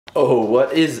Oh,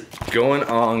 what is going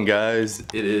on, guys?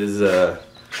 It is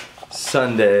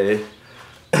Sunday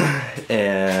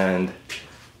and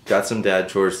got some dad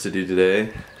chores to do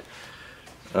today.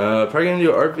 Probably gonna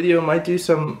do an art video. Might do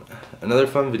another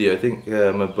fun video. I think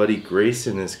my buddy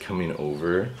Grayson is coming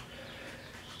over,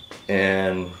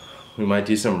 and we might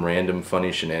do some random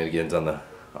funny shenanigans on the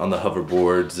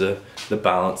hoverboards, the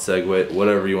balance segway,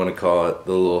 whatever you want to call it,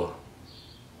 the little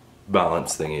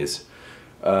balance thingies.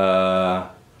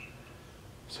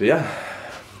 So yeah,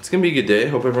 it's gonna be a good day.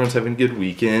 Hope everyone's having a good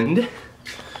weekend.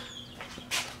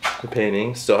 The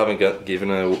painting, still haven't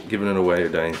given it away or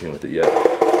done anything with it yet.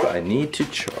 But I need to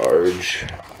charge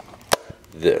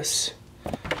this.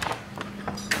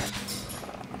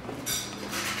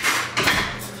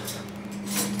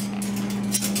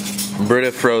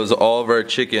 Britta froze all of our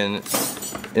chicken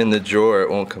in the drawer. It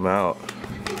won't come out.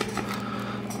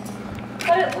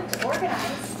 But it looks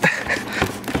organized.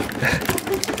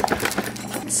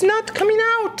 It's not coming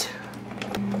out.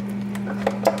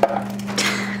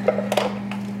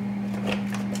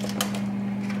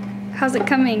 How's it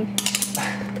coming?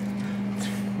 It's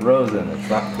frozen. It's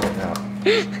not coming out.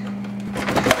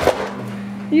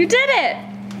 You did it!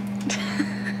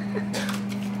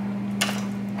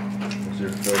 There's your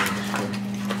frozen chicken.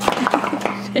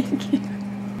 Thank you.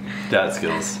 Dad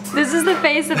skills. This is the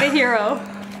face of a hero.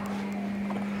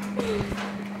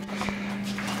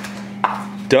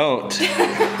 Don't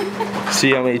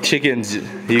see how many chickens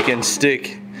you can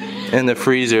stick in the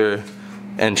freezer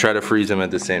and try to freeze them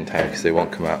at the same time because they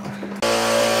won't come out.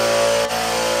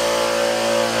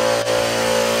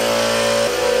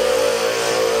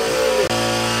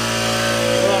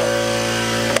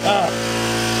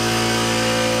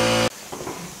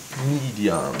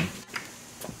 Medium.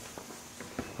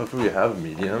 Hopefully we have a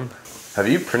medium. Have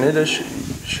you printed a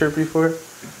shirt before?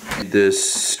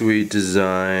 This sweet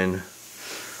design.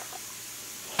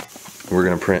 We're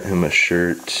gonna print him a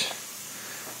shirt.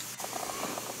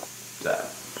 That.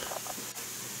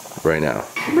 Right now.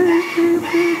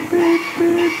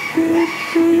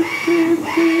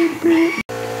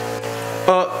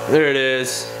 Oh, there it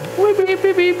is. Beep, beep,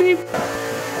 beep, beep, beep.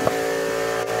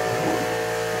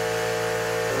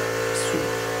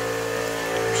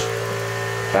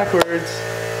 Backwards.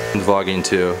 I'm vlogging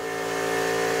too.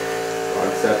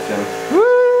 Vlogception.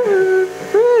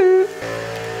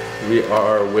 We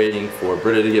are waiting for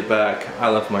Britta to get back. I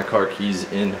left my car keys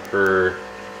in her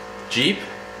Jeep,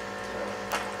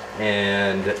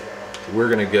 and we're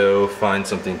gonna go find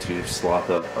something to sloth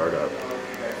up art up.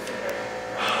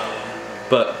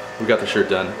 But we got the shirt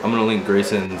done. I'm gonna link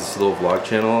Grayson's little vlog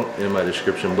channel in my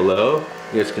description below.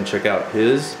 You guys can check out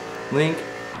his link.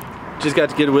 Just got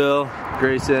to Goodwill,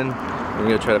 Grayson. We're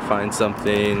gonna try to find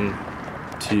something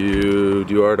to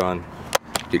do art on.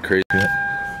 Get crazy.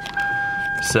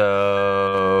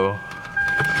 So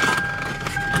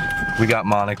we got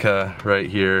Monica right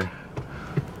here.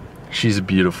 She's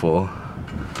beautiful.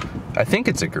 I think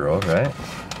it's a girl, right?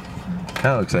 Kind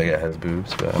of looks like it has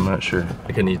boobs, but I'm not sure. I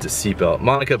think it needs a seatbelt.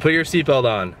 Monica, put your seatbelt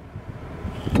on.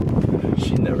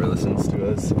 She never listens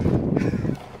to us.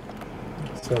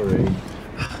 Sorry.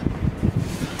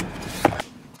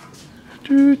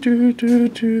 Do, do, do,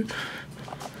 do.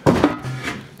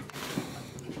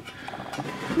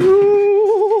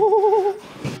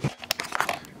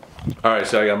 Alright,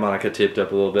 so I got Monica taped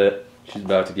up a little bit. She's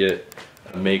about to get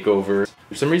a makeover.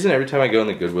 For some reason, every time I go in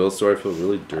the Goodwill store, I feel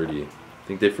really dirty. I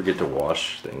think they forget to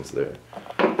wash things there.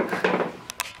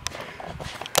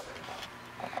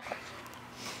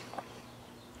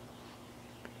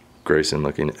 Grayson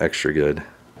looking extra good.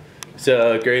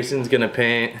 So Grayson's gonna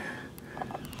paint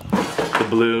the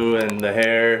blue and the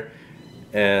hair,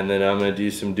 and then I'm gonna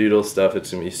do some doodle stuff. It's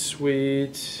gonna be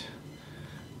sweet.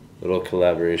 Little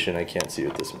collaboration. I can't see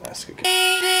with this mask. Okay.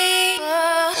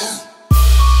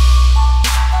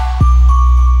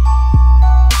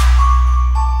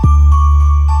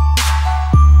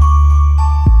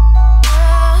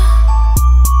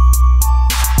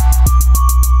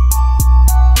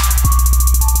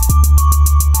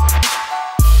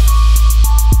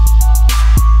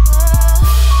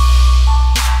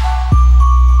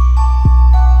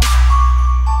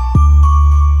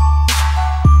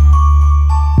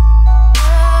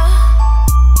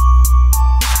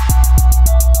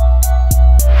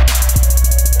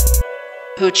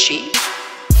 Hoochie.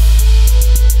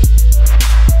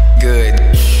 Good.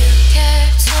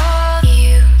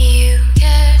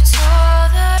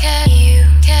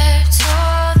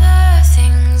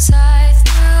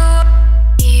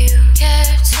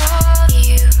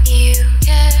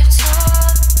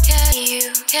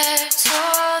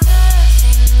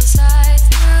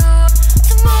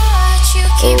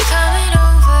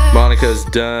 Monica's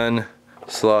done.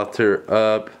 Slothed her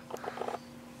up.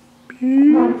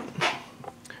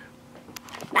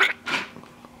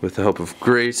 With the help of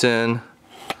Grayson.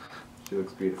 She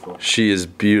looks beautiful. She is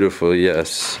beautiful,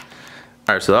 yes.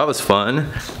 Alright, so that was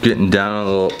fun. Getting down on a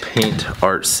little paint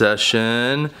art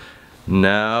session.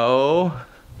 Now,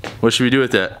 what should we do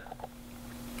with that?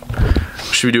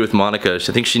 What should we do with Monica? I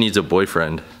think she needs a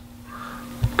boyfriend.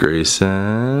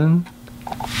 Grayson.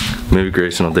 Maybe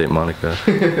Grayson will date Monica.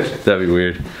 That'd be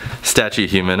weird. Statue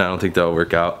human, I don't think that'll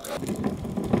work out.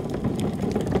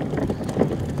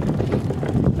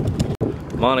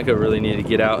 Monica really needed to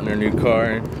get out in her new car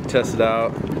and test it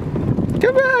out.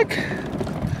 Come back!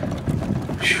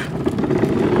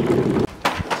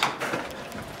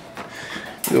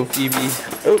 Go Phoebe.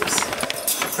 Oops.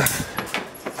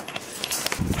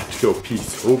 Let's go pee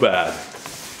so bad.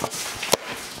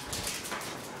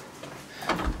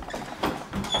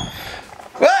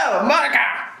 Whoa, Monica!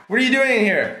 What are you doing in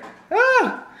here?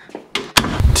 Ah!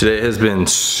 Today has been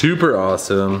super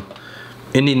awesome.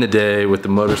 Ending the day with the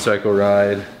motorcycle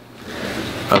ride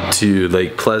up to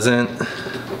Lake Pleasant.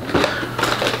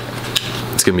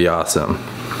 It's gonna be awesome.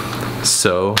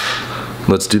 So,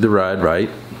 let's do the ride right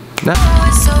now.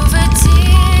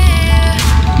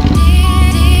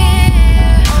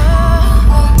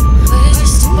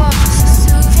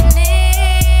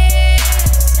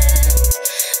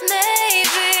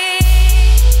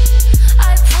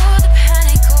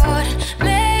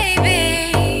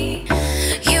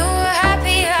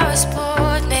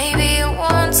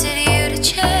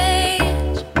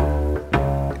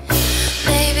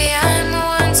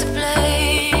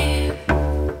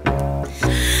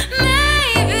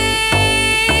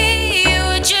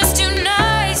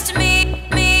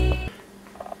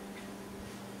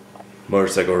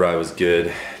 Motorcycle ride was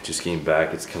good. Just getting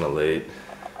back, it's kind of late.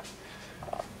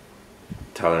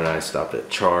 Tyler and I stopped at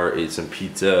Char, ate some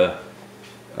pizza.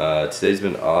 Today's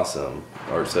been awesome.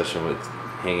 Art session with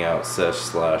hangout sesh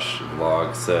slash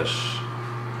vlog sesh,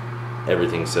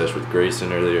 everything sesh with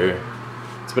Grayson earlier.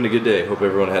 It's been a good day. Hope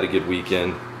everyone had a good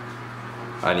weekend.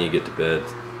 I need to get to bed.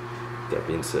 That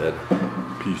being said,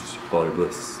 peace, Baller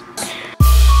Bliss.